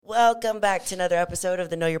Welcome back to another episode of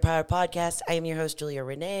the Know Your Power podcast. I am your host, Julia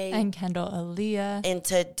Renee. And Kendall Aaliyah. And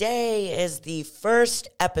today is the first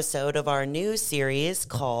episode of our new series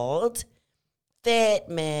called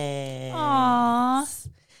Fitmas. Aww.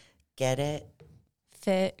 Get it?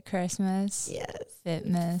 Fit Christmas. Yes.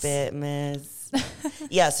 Fitmas. Fitmas.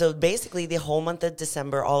 Yeah, so basically the whole month of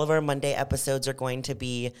December, all of our Monday episodes are going to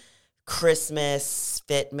be Christmas,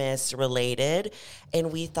 Fitmas related.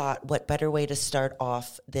 And we thought, what better way to start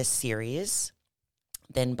off this series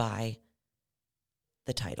than by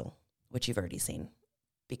the title, which you've already seen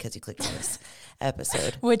because you clicked on this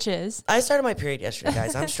episode. Which is? I started my period yesterday,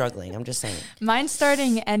 guys. I'm struggling. I'm just saying. Mine's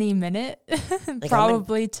starting any minute,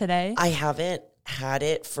 probably today. I haven't had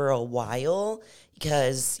it for a while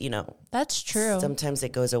because, That's true. Sometimes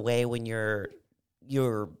it goes away when your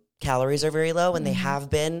calories are very low, and they have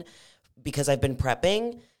been because I've been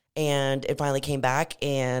prepping, and it finally came back,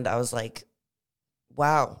 and I was like,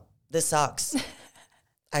 wow, this sucks.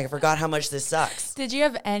 I forgot how much this sucks. Did you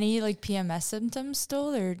have any PMS symptoms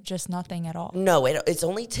still, or just nothing at all? No, it's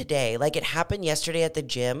only today. It happened yesterday at the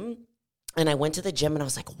gym, and I went to the gym, and I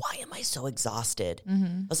was like, why am I so exhausted?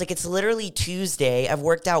 I was like, it's literally Tuesday. I've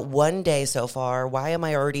worked out one day so far. Why am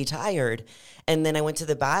I already tired? And then I went to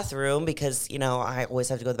the bathroom because, I always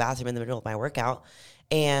have to go to the bathroom in the middle of my workout.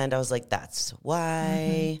 And I was like, that's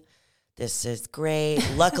why. This is great.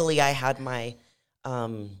 Luckily, I had my,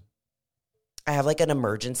 I have an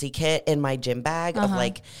emergency kit in my gym bag of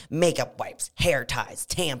makeup wipes, hair ties,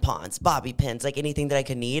 tampons, bobby pins, anything that I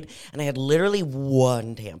could need. And I had literally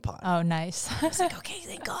one tampon. Oh, nice. I was like, okay,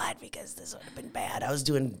 thank God, because this would have been bad. I was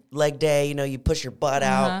doing leg day, you push your butt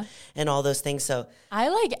out and all those things. So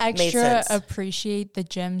I extra appreciate the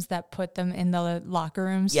gyms that put them in the locker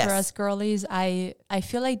rooms for us girlies. I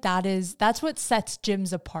feel like that's what sets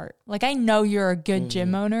gyms apart. I know you're a good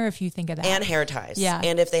gym owner if you think of that. And hair ties. Yeah.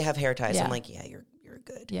 And if they have hair ties, I'm like, yeah, you're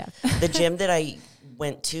good. Yeah. The gym that I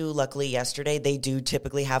went to, luckily yesterday, they do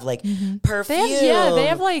typically have perfume. They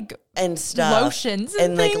have and stuff. Lotions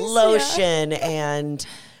and things. Lotion and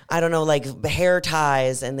I don't know, hair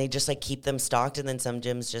ties, and they just keep them stocked, and then some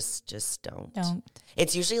gyms just don't.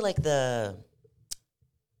 It's usually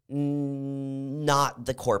not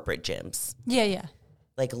the corporate gyms. Yeah.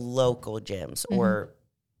 Local gyms or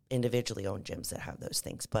individually owned gyms that have those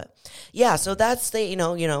things. But yeah, so that's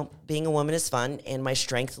the, being a woman is fun, and my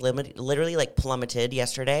strength literally plummeted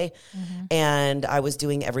yesterday, and I was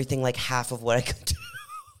doing everything half of what I could do.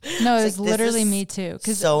 No, it was literally me too.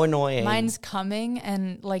 So annoying. Mine's coming,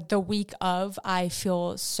 and the week of, I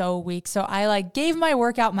feel so weak. So I gave my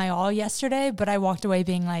workout my all yesterday, but I walked away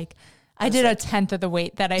being I did a tenth of the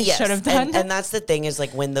weight that I should have done. And that's the thing is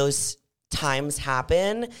when those times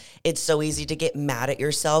happen, it's so easy to get mad at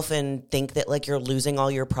yourself and think that you're losing all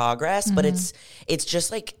your progress, but it's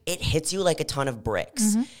just it hits you like a ton of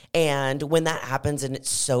bricks. And when that happens and it's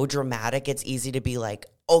so dramatic, it's easy to be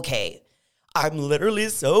okay, I'm literally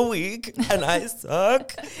so weak and I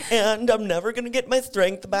suck and I'm never going to get my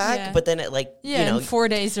strength back. Yeah. But then it in 4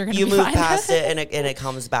 days you're going to be fine. You move fine. past it and it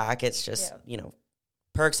comes back. It's just,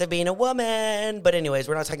 perks of being a woman. But anyways,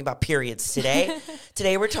 we're not talking about periods today.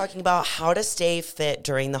 Today we're talking about how to stay fit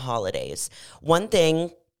during the holidays. One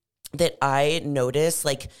thing that I notice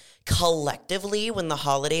collectively when the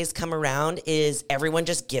holidays come around is everyone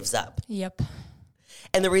just gives up. Yep.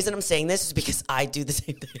 And the reason I'm saying this is because I do the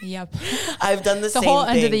same thing. Yep. I've done the same thing. The whole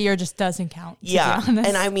end of the year just doesn't count. Yeah.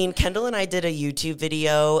 And I mean, Kendall and I did a YouTube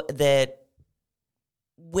video that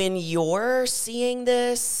when you're seeing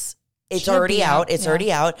this, it's already out. It's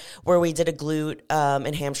already out, where we did a glute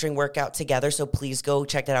and hamstring workout together. So please go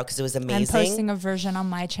check that out because it was amazing. I'm posting a version on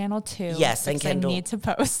my channel too. Yes, and Kendall, I need to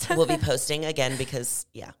post. We'll be posting again because,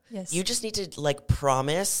 you just need to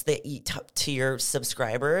promise that to your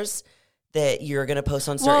subscribers that you're going to post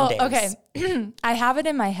on certain days. Okay. I have it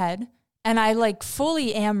in my head, and I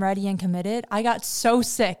fully am ready and committed. I got so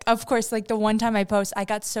sick. Of course, the one time I post, I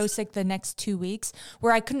got so sick the next 2 weeks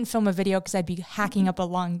where I couldn't film a video because I'd be hacking up a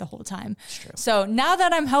lung the whole time. That's true. So now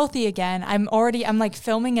that I'm healthy again, I'm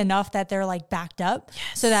filming enough that they're backed up.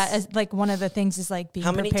 Yes. So that is one of the things is being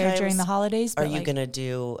prepared during the holidays. Are you going to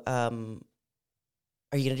do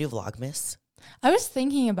Vlogmas? I was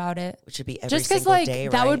thinking about it. Which would be every just because day,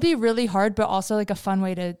 right? That would be really hard, but also a fun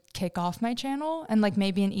way to kick off my channel and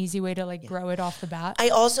maybe an easy way to grow it off the bat. I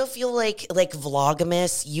also feel like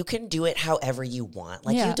Vlogmas, you can do it however you want.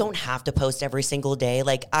 You don't have to post every single day.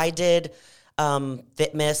 I did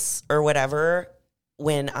Fitmas or whatever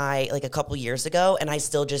when I a couple years ago, and I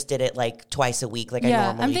still just did it twice a week I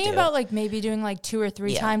normally do. I'm thinking about maybe doing 2 or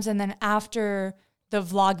 3 times, and then after the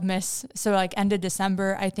Vlogmas. So like end of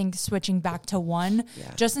December, I think switching back to one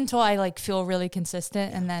just until I like feel really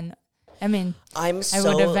consistent. And then, I mean, I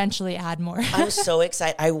would eventually add more. I'm so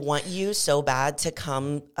excited. I want you so bad to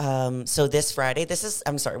come. So this Friday,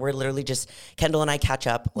 I'm sorry, we're literally just, Kendall and I catch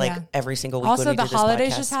up like every single week. Also, when we the do this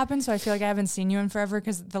holidays podcast. just happened. So I feel like I haven't seen you in forever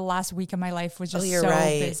because the last week of my life was just so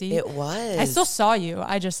busy. It was. I still saw you.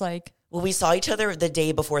 I just like. Well, we saw each other the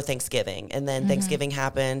day before Thanksgiving, and then Thanksgiving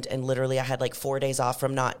happened, and literally I had like 4 days off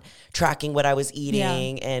from not tracking what I was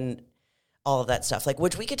eating and all of that stuff, like,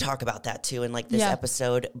 which we could talk about that too in like this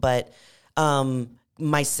episode. But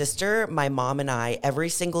my sister, my mom, and I, every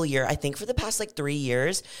single year, I think for the past like 3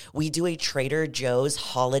 years, we do a Trader Joe's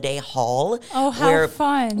holiday haul. Oh, how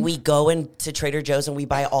fun. We go into Trader Joe's and we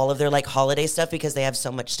buy all of their like holiday stuff because they have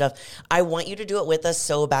so much stuff. I want you to do it with us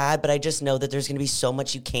so bad, but I just know that there's going to be so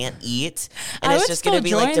much you can't eat. And it's just going to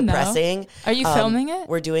be like depressing. Are you filming it?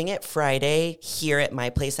 We're doing it Friday here at my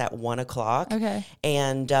place at 1:00. Okay.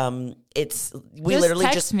 And we just literally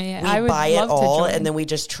text just me. we buy it all and then we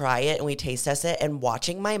just try it and we taste test it. And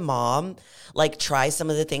watching my mom like try some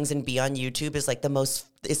of the things and be on YouTube is like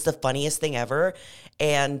it's the funniest thing ever.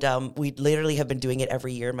 And we literally have been doing it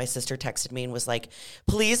every year. My sister texted me and was like,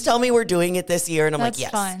 please tell me we're doing it this year. And I'm That's like,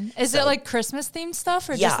 yes. Fun. Is it like Christmas themed stuff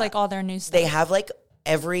or just like all their new stuff? They have like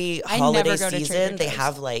every holiday season, they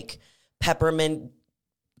have like peppermint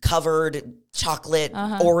covered chocolate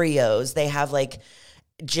Oreos. They have like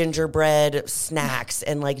gingerbread snacks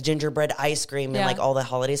and like gingerbread ice cream and like all the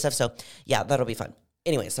holiday stuff. So yeah, that'll be fun.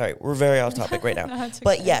 Anyway, sorry, we're very off topic right now. No,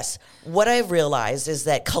 but yes, what I've realized is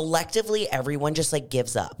that collectively everyone just like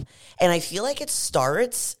gives up. And I feel like it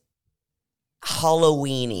starts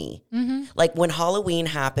Halloween-y. Like when Halloween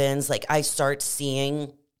happens, like I start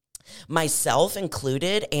seeing myself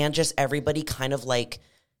included and just everybody kind of like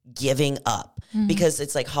giving up because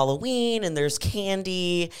it's like Halloween and there's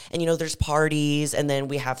candy and, you know, there's parties and then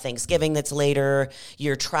we have Thanksgiving that's later.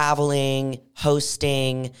 You're traveling,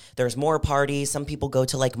 hosting, there's more parties. Some people go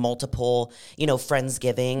to like multiple, you know,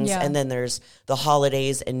 Friendsgivings and then there's the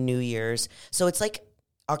holidays and New Year's. So it's like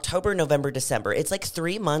October, November, December. It's like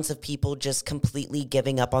 3 months of people just completely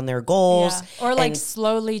giving up on their goals. Or like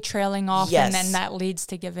slowly trailing off and then that leads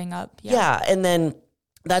to giving up. Yeah. And then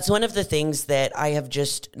that's one of the things that I have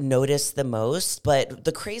just noticed the most. But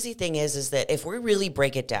the crazy thing is that if we really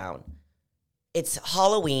break it down, it's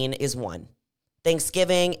Halloween is one.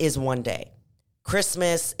 Thanksgiving is 1 day.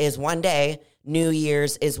 Christmas is 1 day. New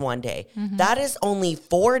Year's is 1 day. That is only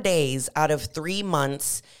 4 days out of 3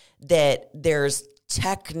 months that there's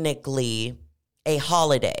technically a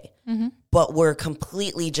holiday. But we're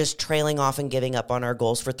completely just trailing off and giving up on our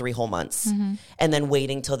goals for 3 whole months and then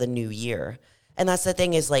waiting till the new year. And that's the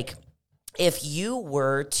thing is like, if you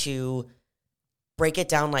were to break it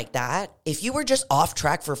down like that, if you were just off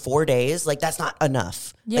track for 4 days, like that's not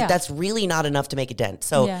enough. Like that's really not enough to make a dent.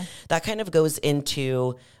 So that kind of goes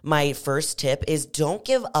into my first tip is don't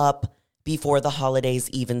give up before the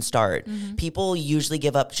holidays even start. People usually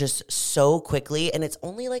give up just so quickly and it's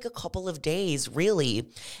only like a couple of days really.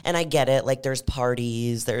 And I get it. Like there's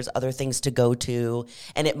parties, there's other things to go to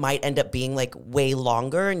and it might end up being like way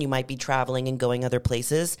longer and you might be traveling and going other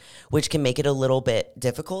places, which can make it a little bit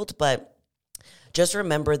difficult. But just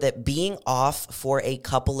remember that being off for a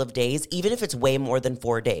couple of days, even if it's way more than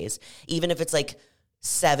 4 days, even if it's like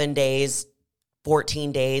 7 days,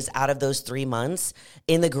 14 days out of those 3 months,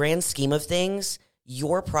 in the grand scheme of things,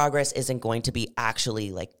 your progress isn't going to be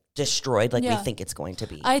actually like destroyed like we think it's going to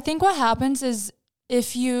be. I think what happens is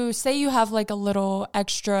if you say you have like a little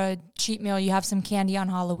extra cheat meal, you have some candy on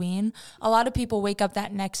Halloween, a lot of people wake up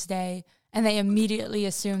that next day and they immediately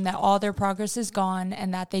assume that all their progress is gone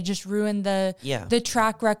and that they just ruined the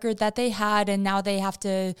track record that they had and now they have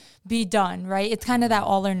to be done, right? It's kind of that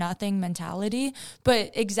all or nothing mentality.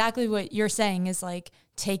 But exactly what you're saying is like,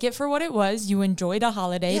 take it for what it was. You enjoyed a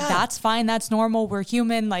holiday. Yeah. That's fine. That's normal. We're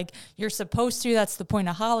human. Like you're supposed to. That's the point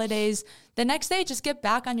of holidays. The next day, just get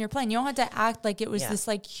back on your plane. You don't have to act like it was this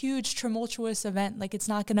like huge tumultuous event. Like it's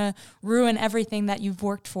not going to ruin everything that you've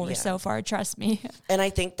worked for so far. Trust me. And I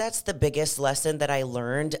think that's the biggest lesson that I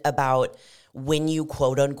learned about when you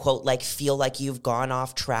quote unquote like feel like you've gone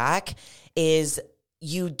off track is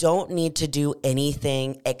you don't need to do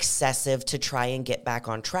anything excessive to try and get back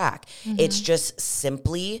on track. It's just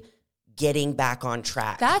simply getting back on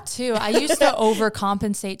track. That too. I used to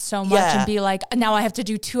overcompensate so much and be like, now I have to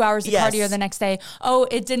do 2 hours of cardio the next day. Oh,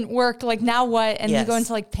 it didn't work. Like now what? And you go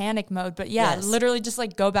into like panic mode. But literally just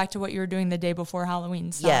like go back to what you were doing the day before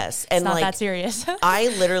Halloween. So and it's not like, that serious. I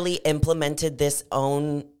literally implemented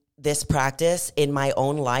this practice in my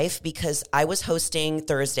own life because I was hosting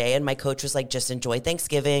Thursday and my coach was like, just enjoy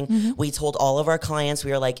Thanksgiving. We told all of our clients,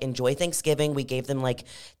 we were like, enjoy Thanksgiving. We gave them like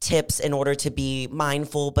tips in order to be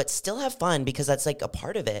mindful, but still have fun because that's like a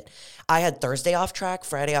part of it. I had Thursday off track,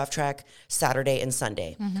 Friday off track, Saturday and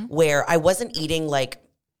Sunday, where I wasn't eating like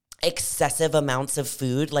excessive amounts of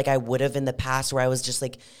food like I would have in the past where I was just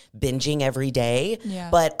like binging every day.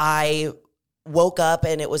 But I woke up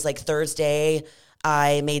and it was like Thursday.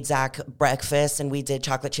 I made Zach breakfast and we did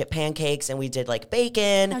chocolate chip pancakes and we did like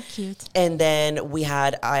bacon. How cute. And then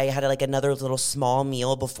I had like another little small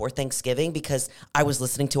meal before Thanksgiving because I was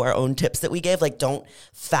listening to our own tips that we gave. Like don't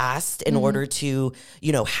fast in order to,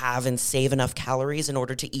 have and save enough calories in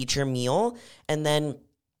order to eat your meal. And then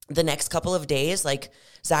the next couple of days, like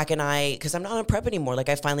Zach and I, because I'm not on prep anymore, like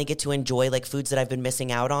I finally get to enjoy like foods that I've been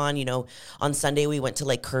missing out on. On Sunday we went to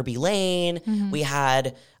like Kirby Lane. We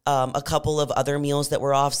had a couple of other meals that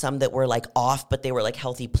were off, some that were like off, but they were like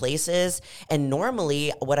healthy places. And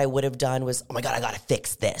normally what I would have done was, oh my God, I got to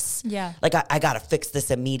fix this. Yeah. Like I got to fix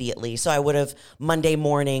this immediately. So I would have Monday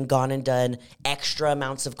morning gone and done extra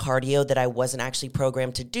amounts of cardio that I wasn't actually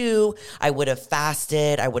programmed to do. I would have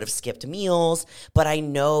fasted. I would have skipped meals, but I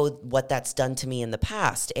know what that's done to me in the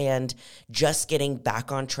past. And just getting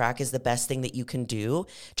back on track is the best thing that you can do.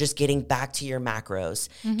 Just getting back to your macros,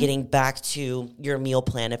 getting back to your meal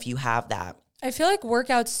plan if you have that. I feel like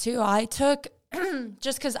workouts too. I took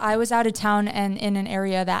just because I was out of town and in an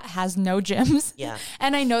area that has no gyms. Yeah.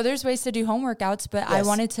 And I know there's ways to do home workouts, but I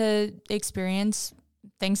wanted to experience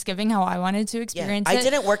Thanksgiving how I wanted to experience it. I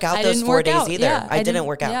didn't work out those 4 days either. Yeah, I didn't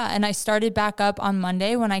work out. Yeah, and I started back up on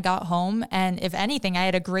Monday when I got home. And if anything, I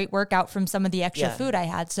had a great workout from some of the extra food I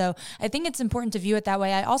had. So I think it's important to view it that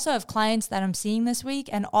way. I also have clients that I'm seeing this week,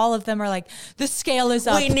 and all of them are like, the scale is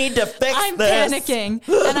up. We need to fix I'm this. panicking.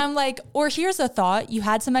 And I'm like, or here's a thought. You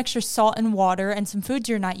had some extra salt and water and some foods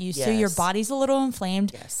you're not used to. Your body's a little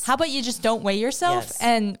inflamed. How about you just don't weigh yourself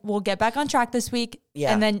and we'll get back on track this week.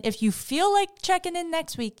 Yeah. And then if you feel like checking in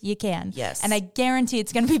next week, you can. Yes. And I guarantee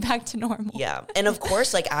it's going to be back to normal. Yeah. And of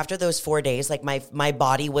course, like after those 4 days, like my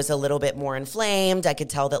body was a little bit more inflamed. I could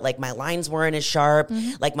tell that like my lines weren't as sharp,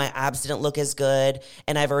 like my abs didn't look as good.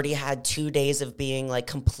 And I've already had 2 days of being like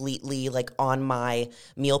completely like on my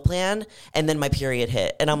meal plan. And then my period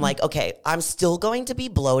hit. And I'm like, okay, I'm still going to be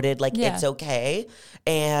bloated. Like it's okay.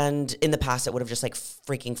 And in the past, it would have just like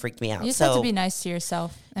freaking freaked me out. You just have to be nice to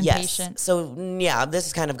yourself and patient. So yeah, this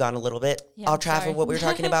has kind of gone a little bit off track of what we were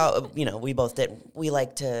talking about. We both did. We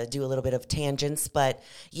like to do a little bit of tangents, but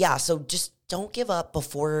yeah, so just don't give up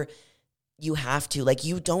before you have to. Like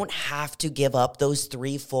you don't have to give up those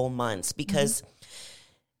 3 full months because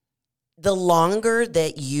the longer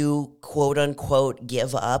that you quote unquote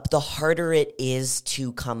give up, the harder it is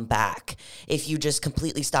to come back. If you just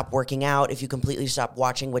completely stop working out, if you completely stop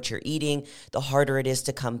watching what you're eating, the harder it is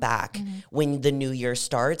to come back when the new year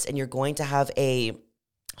starts, and you're going to have a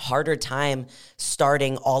harder time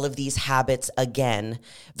starting all of these habits again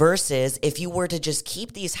versus if you were to just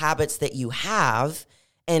keep these habits that you have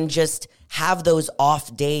and just have those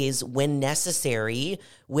off days when necessary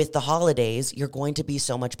with the holidays, you're going to be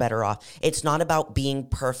so much better off. It's not about being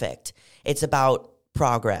perfect. It's about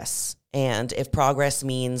progress. And if progress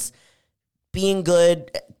means being good,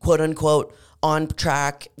 quote unquote, on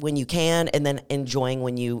track when you can, and then enjoying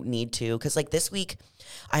when you need to. Because like this week,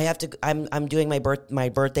 I'm doing my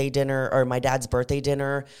birthday dinner, or my dad's birthday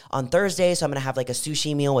dinner on Thursday. So I'm going to have like a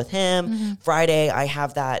sushi meal with him. Friday, I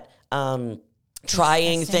have that,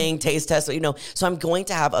 taste test, so I'm going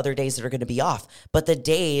to have other days that are going to be off, but the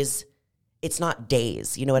days, it's not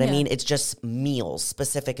days, you know what I mean? It's just meals,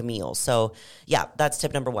 specific meals. So yeah, that's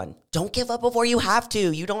tip number 1. Don't give up before you have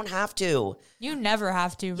to. You don't have to. You never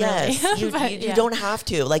have to, really. Yes, you don't have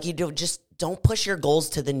to. Like don't push your goals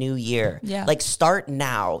to the new year. Yeah. Like start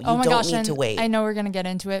now. You don't need to wait. I know we're going to get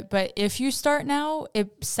into it, but if you start now,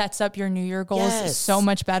 it sets up your new year goals so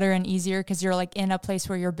much better and easier because you're like in a place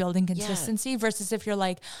where you're building consistency versus if you're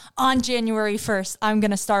like on January 1st, I'm going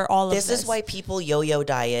to start all of this. This is why people yo-yo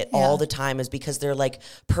diet all the time, is because they're like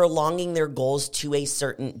prolonging their goals to a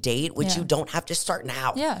certain date, which you don't have to start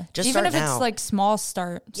now. Yeah. Just even start if now. It's like small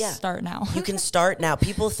start now. You can start now.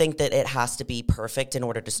 People think that it has to be perfect in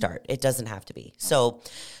order to start. It doesn't have to be. So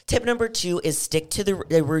tip number 2 is stick to the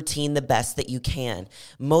routine the best that you can.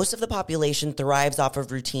 Most of the population thrives off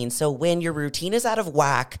of routine. So when your routine is out of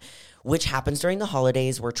whack, which happens during the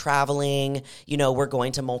holidays, we're traveling, we're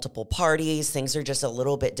going to multiple parties, things are just a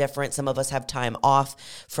little bit different. Some of us have time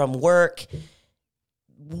off from work.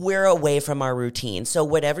 We're away from our routine. So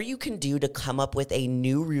whatever you can do to come up with a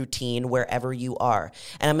new routine wherever you are.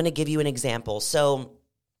 And I'm going to give you an example. So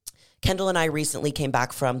Kendall and I recently came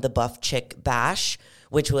back from the Buff Chick Bash,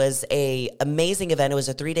 which was a amazing event. It was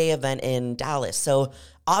a 3-day event in Dallas. So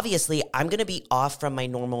obviously I'm going to be off from my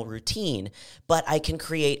normal routine, but I can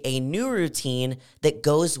create a new routine that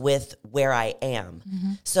goes with where I am.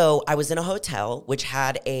 So I was in a hotel, which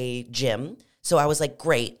had a gym. So I was like,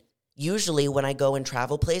 great. Usually when I go and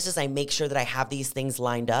travel places, I make sure that I have these things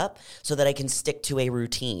lined up so that I can stick to a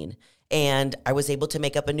routine. And I was able to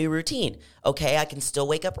make up a new routine. Okay, I can still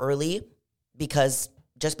wake up early because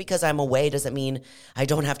just because I'm away doesn't mean I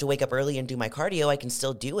don't have to wake up early and do my cardio. I can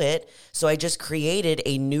still do it. So I just created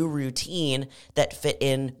a new routine that fit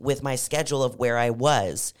in with my schedule of where I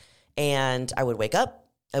was. And I would wake up,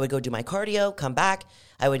 I would go do my cardio, come back,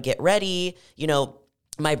 I would get ready,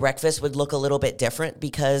 my breakfast would look a little bit different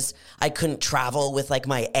because I couldn't travel with like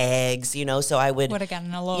my eggs, so I would have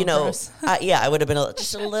gotten a little gross. I would have been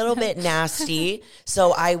just a little bit nasty.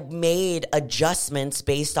 So I made adjustments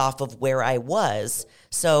based off of where I was.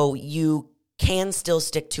 So you can still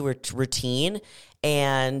stick to a routine,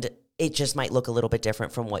 and it just might look a little bit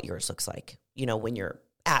different from what yours looks like, when you're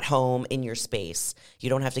at home in your space. You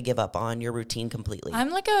don't have to give up on your routine completely.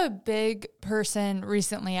 I'm like a big person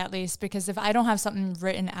recently, at least, because if I don't have something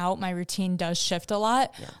written out, my routine does shift a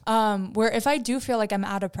lot. Yeah. Where if I do feel like I'm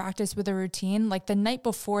out of practice with a routine, like the night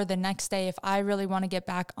before, the next day, if I really want to get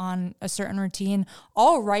back on a certain routine,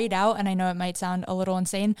 I'll write out, and I know it might sound a little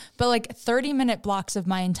insane, but like 30-minute blocks of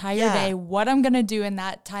my entire day, what I'm going to do in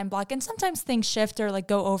that time block. And sometimes things shift or like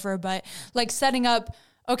go over, but like setting up,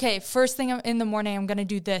 okay, first thing in the morning, I'm going to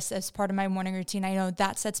do this as part of my morning routine. I know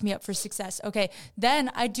that sets me up for success. Okay, then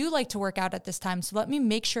I do like to work out at this time. So let me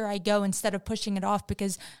make sure I go instead of pushing it off,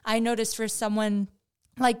 because I noticed for someone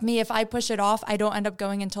like me, if I push it off, I don't end up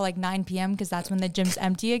going until like 9 p.m. because that's when the gym's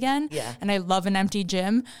empty again. Yeah. And I love an empty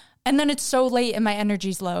gym. And then it's so late and my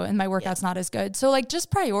energy's low and my workout's not as good. So like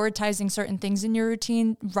just prioritizing certain things in your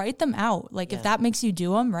routine, write them out. Like if that makes you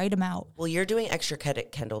do them, write them out. Well, you're doing extra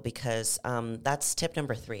credit, Kendall, because that's tip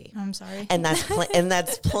number 3. I'm sorry. And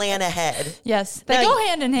that's plan ahead. Yes. They go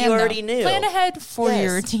hand in hand. You already knew. Plan ahead for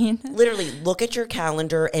your routine. Literally look at your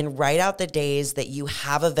calendar and write out the days that you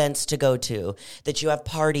have events to go to, that you have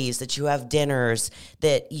parties, that you have dinners,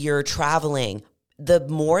 that you're traveling. The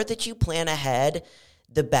more that you plan ahead,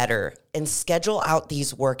 the better. And schedule out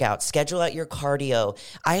these workouts, schedule out your cardio.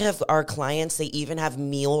 I have our clients, they even have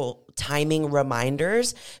meal timing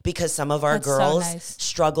reminders because some of our girls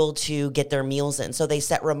struggle to get their meals in. So they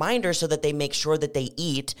set reminders so that they make sure that they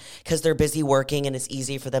eat because they're busy working and it's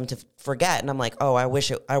easy for them to forget. And I'm like, oh, I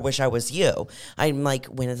wish I was you. I'm like,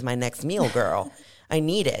 when is my next meal, girl? I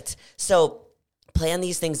need it. So plan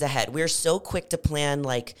these things ahead. We're so quick to plan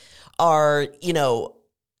like our,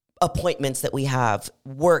 appointments that we have,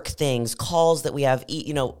 work things, calls that we have,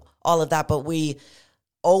 all of that. But we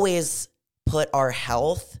always put our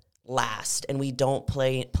health last, and we don't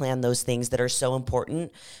plan those things that are so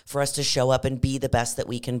important for us to show up and be the best that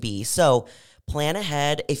we can be. So plan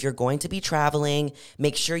ahead. If you're going to be traveling,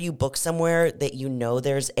 make sure you book somewhere that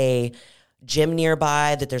there's a gym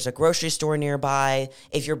nearby, that there's a grocery store nearby.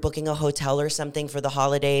 If you're booking a hotel or something for the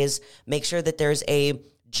holidays, make sure that there's a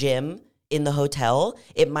gym in the hotel.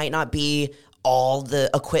 It might not be all the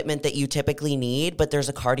equipment that you typically need, but there's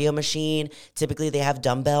a cardio machine. Typically they have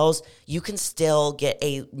dumbbells. You can still get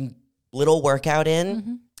a little workout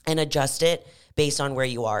in and adjust it based on where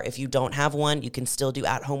you are. If you don't have one, you can still do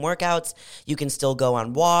at-home workouts. You can still go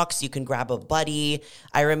on walks. You can grab a buddy.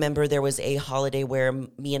 I remember there was a holiday where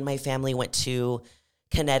me and my family went to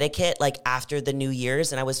Connecticut, like after the New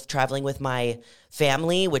Year's, and I was traveling with my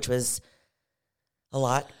family, which was a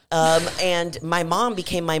lot. And my mom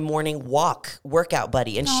became my morning workout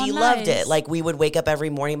buddy, and she loved it. Like we would wake up every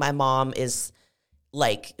morning. My mom is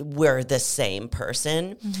like, we're the same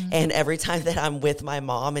person. And every time that I'm with my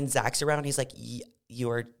mom and Zach's around, he's like,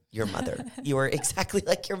 you're your mother. You are exactly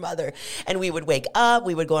like your mother. And we would wake up,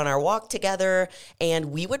 we would go on our walk together,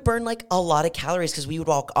 and we would burn like a lot of calories because we would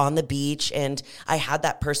walk on the beach. And I had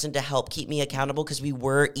that person to help keep me accountable because we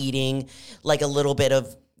were eating like a little bit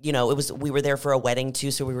of, we were there for a wedding too.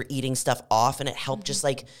 So we were eating stuff off, and it helped just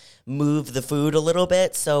like move the food a little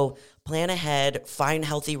bit. So plan ahead, find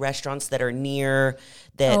healthy restaurants that are near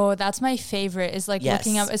that. Oh, that's my favorite is like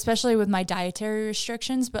looking up, especially with my dietary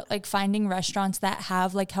restrictions, but like finding restaurants that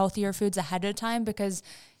have like healthier foods ahead of time, because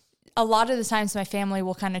a lot of the times my family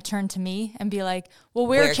will kind of turn to me and be like, well,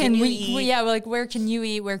 where can we eat? Yeah, like where can you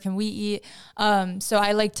eat? Where can we eat? So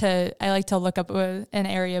I like to look up an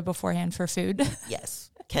area beforehand for food. Yes.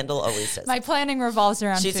 Kendall always says My planning revolves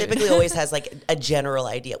around she food. typically always has like a general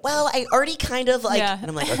idea. Well, I already kind of like, and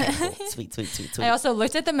I'm like, okay, cool. Sweet. I also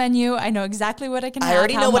looked at the menu. I know exactly what I can have. I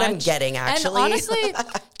already know what I'm much. getting, actually. And honestly,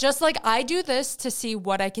 just like I do this to see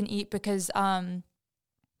what I can eat because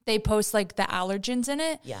they post like the allergens in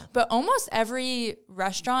it. Yeah. But almost every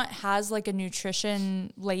restaurant has like a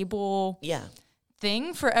nutrition label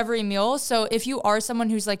thing for every meal. So if you are someone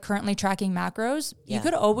who's like currently tracking macros, you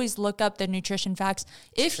could always look up the nutrition facts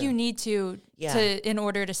if you need to in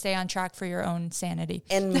order to stay on track for your own sanity.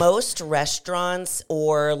 And most restaurants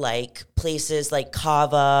or like places like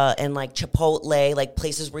Cava and like Chipotle, like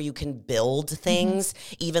places where you can build things,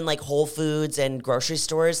 even like Whole Foods and grocery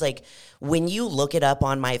stores, like when you look it up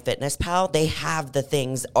on MyFitnessPal, they have the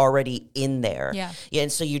things already in there. Yeah.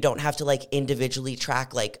 And so you don't have to like individually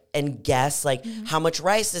track like and guess like how much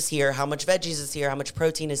rice is here, how much veggies is here, how much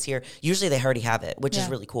protein is here. Usually they already have it, which is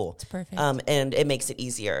really cool. It's perfect. And it makes it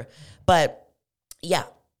easier. But yeah,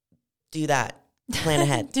 do that. Plan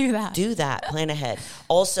ahead. Do that. Plan ahead.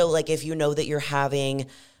 Also, like if you know that you're having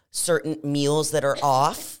certain meals that are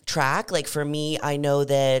off track, like for me, I know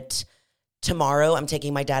that tomorrow I'm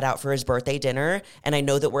taking my dad out for his birthday dinner and I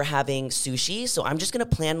know that we're having sushi. So I'm just going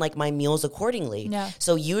to plan like my meals accordingly. Yeah.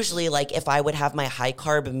 So usually like if I would have my high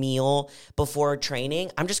carb meal before training,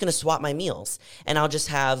 I'm just going to swap my meals and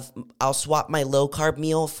I'll swap my low carb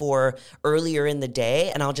meal for earlier in the day.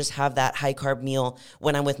 And I'll just have that high carb meal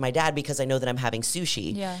when I'm with my dad because I know that I'm having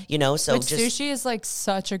sushi, you know? So sushi is like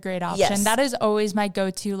such a great option. Yes. That is always my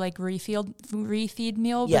go-to like refeed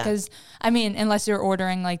meal because I mean, unless you're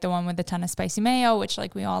ordering like the one with a ton of spicy mayo, which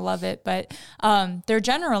like we all love it, but they're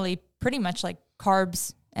generally pretty much like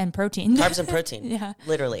carbs and protein. Yeah,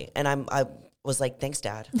 literally. And I was like, thanks,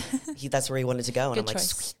 Dad. That's where he wanted to go, and I'm like,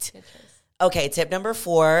 sweet. Okay, tip number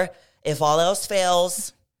 4: if all else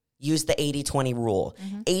fails, use the 80-20 rule.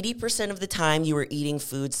 80% of the time, you are eating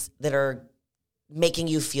foods that are making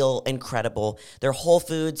you feel incredible. They're whole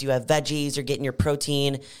foods. You have veggies. You're getting your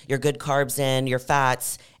protein, your good carbs in, your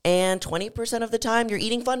fats, and 20% of the time, you're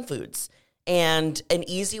eating fun foods. And an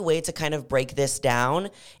easy way to kind of break this down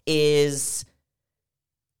is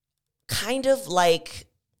kind of like,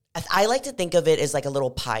 I like to think of it as like a little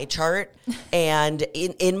pie chart. And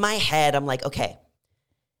in my head, I'm like, okay,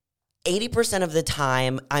 80% of the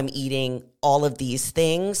time I'm eating all of these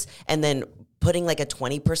things and then putting like a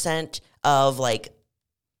 20% of like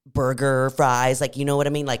burger, fries, like, you know what I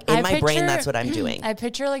mean? Like in my brain, that's what I'm doing. I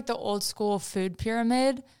picture like the old school food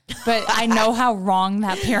pyramid, but I know how wrong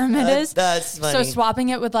that pyramid is. That's funny. So swapping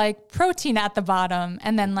it with like protein at the bottom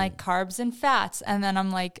and then like carbs and fats. And then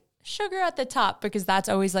I'm like sugar at the top because that's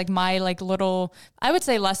always like my like little, I would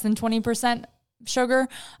say less than 20% sugar.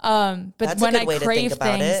 But that's when I things, crave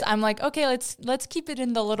I'm like, okay, let's keep it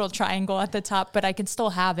in the little triangle at the top, but I can still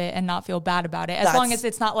have it and not feel bad about it. As long as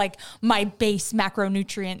it's not like my base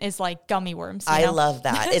macronutrient is like gummy worms. I love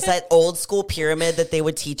that. It's that old school pyramid that they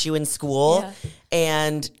would teach you in school. Yeah.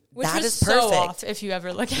 And which that is is perfect. So off if you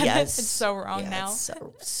ever look at it. It's so wrong now. It's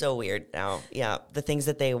so weird now. Yeah. The things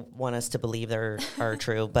that they want us to believe are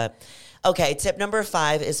true. But okay, tip number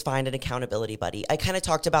 5 is find an accountability buddy. I kind of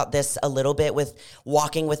talked about this a little bit with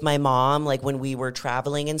walking with my mom, like when we were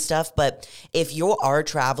traveling and stuff. But if you are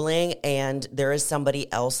traveling and there is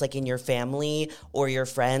somebody else like in your family or your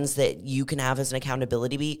friends that you can have as an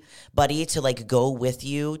accountability buddy to like go with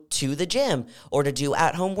you to the gym or to do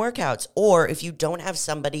at-home workouts, or if you don't have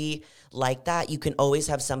somebody like that, you can always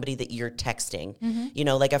have somebody that you're texting, you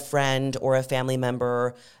know, like a friend or a family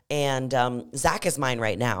member. And Zach is mine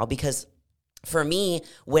right now because for me,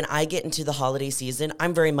 when I get into the holiday season,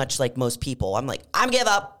 I'm very much like most people. I'm like, I'm give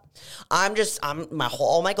up.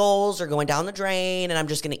 All my goals are going down the drain and I'm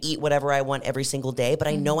just going to eat whatever I want every single day. But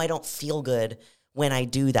I know I don't feel good when I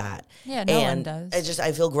do that. Yeah, no one does.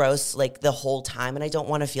 I feel gross like the whole time and I don't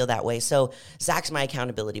want to feel that way. So Zach's my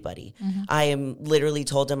accountability buddy. I am literally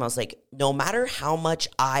told him, I was like, no matter how much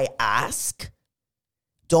I ask,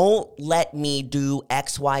 don't let me do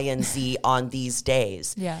X, Y, and Z on these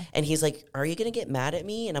days. Yeah. And he's like, are you going to get mad at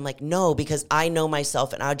me? And I'm like, no, because I know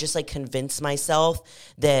myself and I'll just like convince myself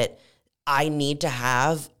that I need to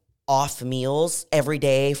have off meals every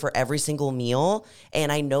day for every single meal.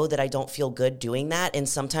 And I know that I don't feel good doing that. And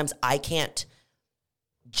sometimes I can't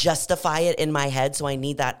justify it in my head. So I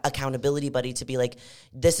need that accountability buddy to be like,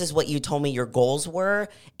 this is what you told me your goals were.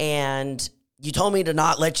 And you told me to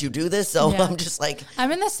not let you do this. So I'm just like,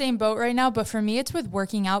 I'm in the same boat right now, but for me, it's with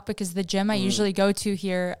working out because the gym I usually go to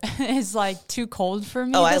here is like too cold for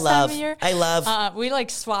me this time of year. I love. We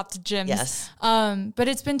like swapped gyms. Yes. But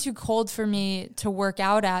it's been too cold for me to work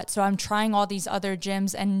out at. So I'm trying all these other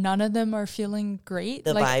gyms and none of them are feeling great.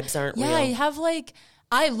 The vibes aren't real. Yeah, I have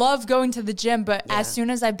I love going to the gym, but as soon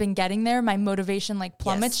as I've been getting there, my motivation like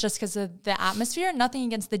plummets just because of the atmosphere. Nothing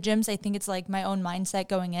against the gyms. I think it's like my own mindset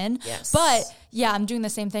going in. Yes. But yeah, I'm doing the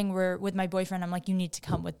same thing where with my boyfriend, I'm like, you need to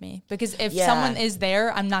come with me because if someone is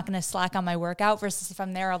there, I'm not going to slack on my workout versus if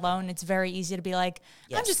I'm there alone, it's very easy to be like,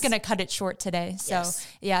 I'm just going to cut it short today. So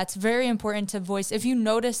yeah, it's very important to voice. If you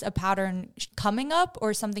notice a pattern coming up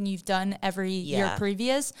or something you've done every year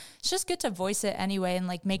previous, it's just good to voice it anyway and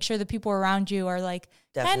like make sure the people around you are like,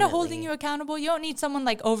 kind of holding you accountable. You don't need someone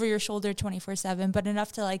like over your shoulder 24/7, but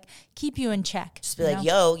enough to like keep you in check. Just be like,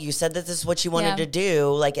 yo, you said that this is what you wanted to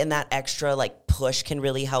do. Like, and that extra like push can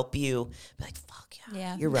really help you. Be like, fuck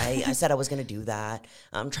yeah, you're right. I said I was going to do that.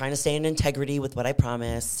 I'm trying to stay in integrity with what I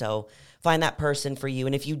promised. So find that person for you.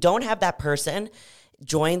 And if you don't have that person,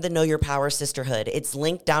 join the Know Your Power Sisterhood. It's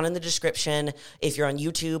linked down in the description if you're on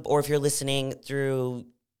YouTube or if you're listening through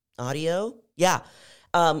audio. Yeah.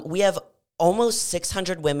 We have almost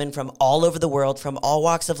 600 women from all over the world, from all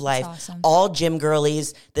walks of life, all gym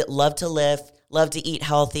girlies that love to lift, love to eat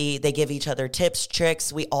healthy. They give each other tips,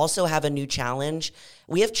 tricks. We also have a new challenge.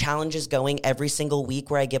 We have challenges going every single week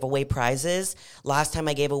where I give away prizes. Last time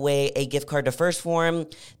I gave away a gift card to First Form.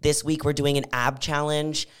 This week we're doing an ab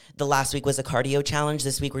challenge. The last week was a cardio challenge.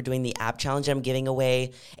 This week we're doing the ab challenge. I'm giving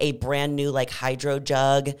away a brand new like hydro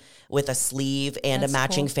jug with a sleeve and a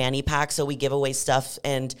matching fanny pack. So we give away stuff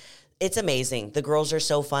and it's amazing. The girls are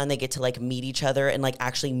so fun. They get to like meet each other and like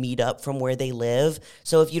actually meet up from where they live.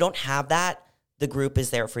 So if you don't have that, the group is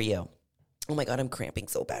there for you. Oh my God, I'm cramping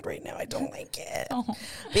so bad right now. I don't like it.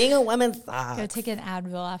 Being a woman sucks. Go take an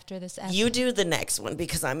Advil after this episode. You do the next one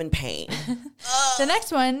because I'm in pain. The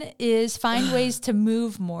next one is find ways to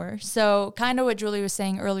move more. So kind of what Julie was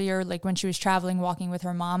saying earlier, like when she was traveling, walking with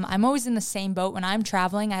her mom, I'm always in the same boat. When I'm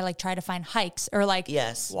traveling, I like try to find hikes or like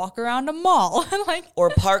walk around a mall. Like or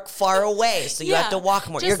park far away. So you have to walk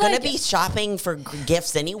more. You're going to be shopping for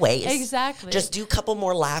gifts anyways. Exactly. Just do a couple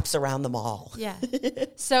more laps around the mall. Yeah.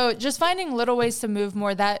 So just finding little ways to move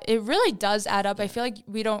more, that it really does add up. I feel like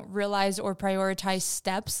we don't realize or prioritize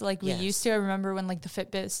steps like we used to. I remember when like the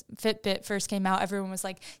Fitbit first came out, everyone was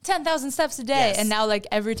like 10,000 steps a day. And now like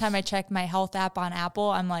every time I check my health app on Apple,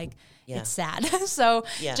 I'm like, it's sad. So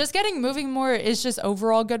just getting moving more is just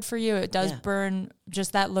overall good for you. It does burn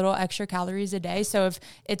just that little extra calories a day. So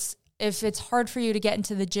if it's hard for you to get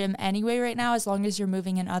into the gym anyway right now, as long as you're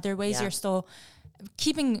moving in other ways, you're still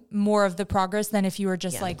keeping more of the progress than if you were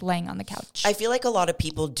just like laying on the couch. I feel like a lot of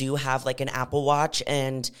people do have like an Apple Watch,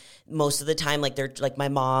 and most of the time like they're like, my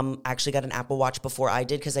mom actually got an Apple Watch before I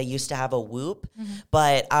did because I used to have a Whoop.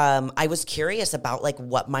 But I was curious about like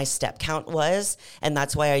what my step count was, and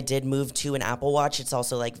that's why I did move to an Apple Watch. It's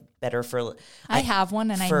also like better for I have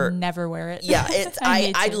one and I never wear it. Yeah, it's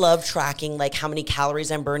I love tracking like how many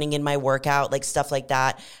calories I'm burning in my workout, like stuff like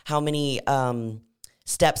that, how many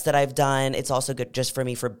steps that I've done. It's also good just for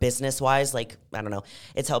me for business wise. Like, I don't know,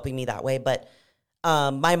 it's helping me that way. But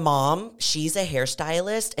my mom, she's a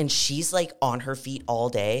hairstylist and she's like on her feet all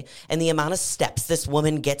day. And the amount of steps this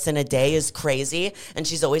woman gets in a day is crazy. And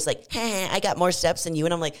she's always like, hey, I got more steps than you.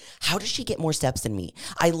 And I'm like, how does she get more steps than me?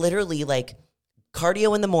 I literally like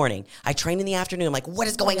cardio in the morning. I train in the afternoon. I'm like, what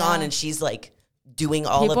is going on? And she's like doing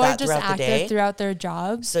all People of that are just throughout the day. Throughout their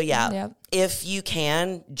jobs. So if you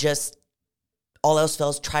can, just all else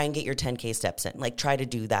fails, try and get your 10K steps in. Like, try to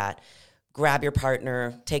do that. Grab your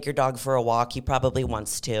partner, take your dog for a walk. He probably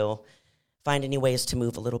wants to. Find any ways to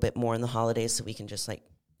move a little bit more in the holidays so we can just like,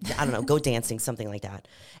 I don't know, go dancing, something like that.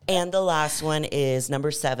 And the last one is number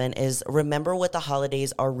 7 is remember what the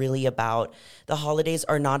holidays are really about. The holidays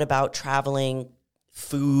are not about traveling,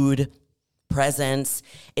 food, presents.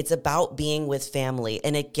 It's about being with family.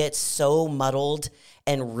 And it gets so muddled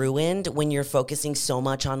and ruined when you're focusing so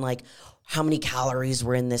much on like, how many calories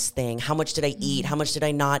were in this thing? How much did I eat? How much did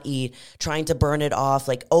I not eat? Trying to burn it off.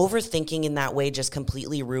 Like overthinking in that way just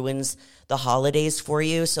completely ruins the holidays for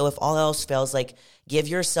you. So if all else fails, like give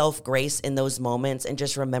yourself grace in those moments and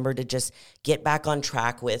just remember to just get back on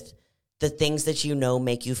track with the things that you know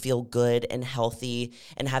make you feel good and healthy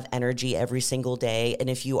and have energy every single day. And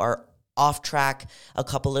if you are off track a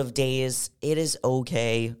couple of days, it is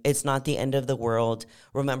okay. It's not the end of the world.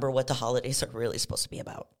 Remember what the holidays are really supposed to be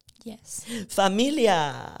about. Yes.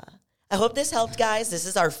 Familia. I hope this helped, guys. This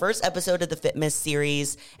is our first episode of the Fitmas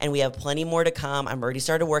series, and we have plenty more to come. I'm already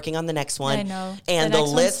started working on the next one. I know. And the the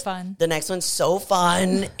next list, one's fun. the next one's so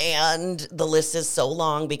fun, and the list is so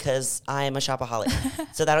long because I am a shopaholic.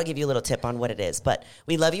 So that'll give you a little tip on what it is. But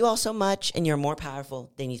we love you all so much, and you're more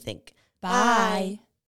powerful than you think. Bye.